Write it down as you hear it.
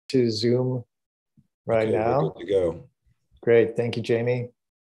to Zoom right now. We're good to go. Great. Thank you, Jamie.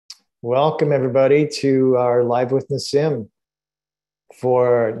 Welcome, everybody, to our Live with Nassim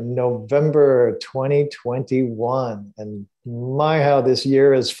for November 2021. And my, how this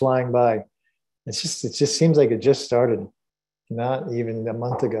year is flying by. It just seems like it just started, not even a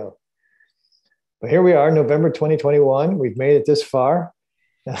month ago. But here we are, November 2021. We've made it this far.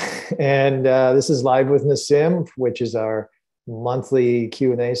 And this is Live with Nassim, which is our monthly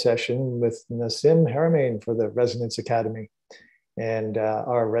Q&A session with Nassim Haramein for the Resonance Academy. And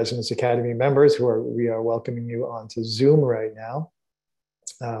our Resonance Academy members we are welcoming you onto Zoom right now.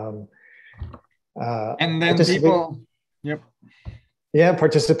 And then people, yep. Yeah,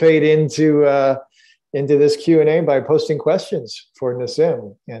 participate into this Q&A by posting questions for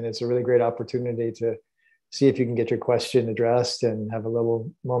Nassim. And it's a really great opportunity to see if you can get your question addressed and have a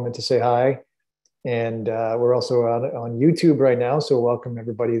little moment to say hi. And we're also on YouTube right now, so welcome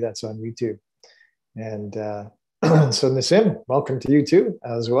everybody that's on YouTube. And so Nassim, welcome to you too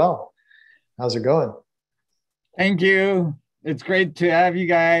as well. How's it going? Thank you. It's great to have you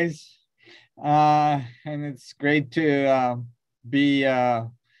guys. And it's great to be,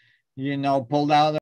 pulled out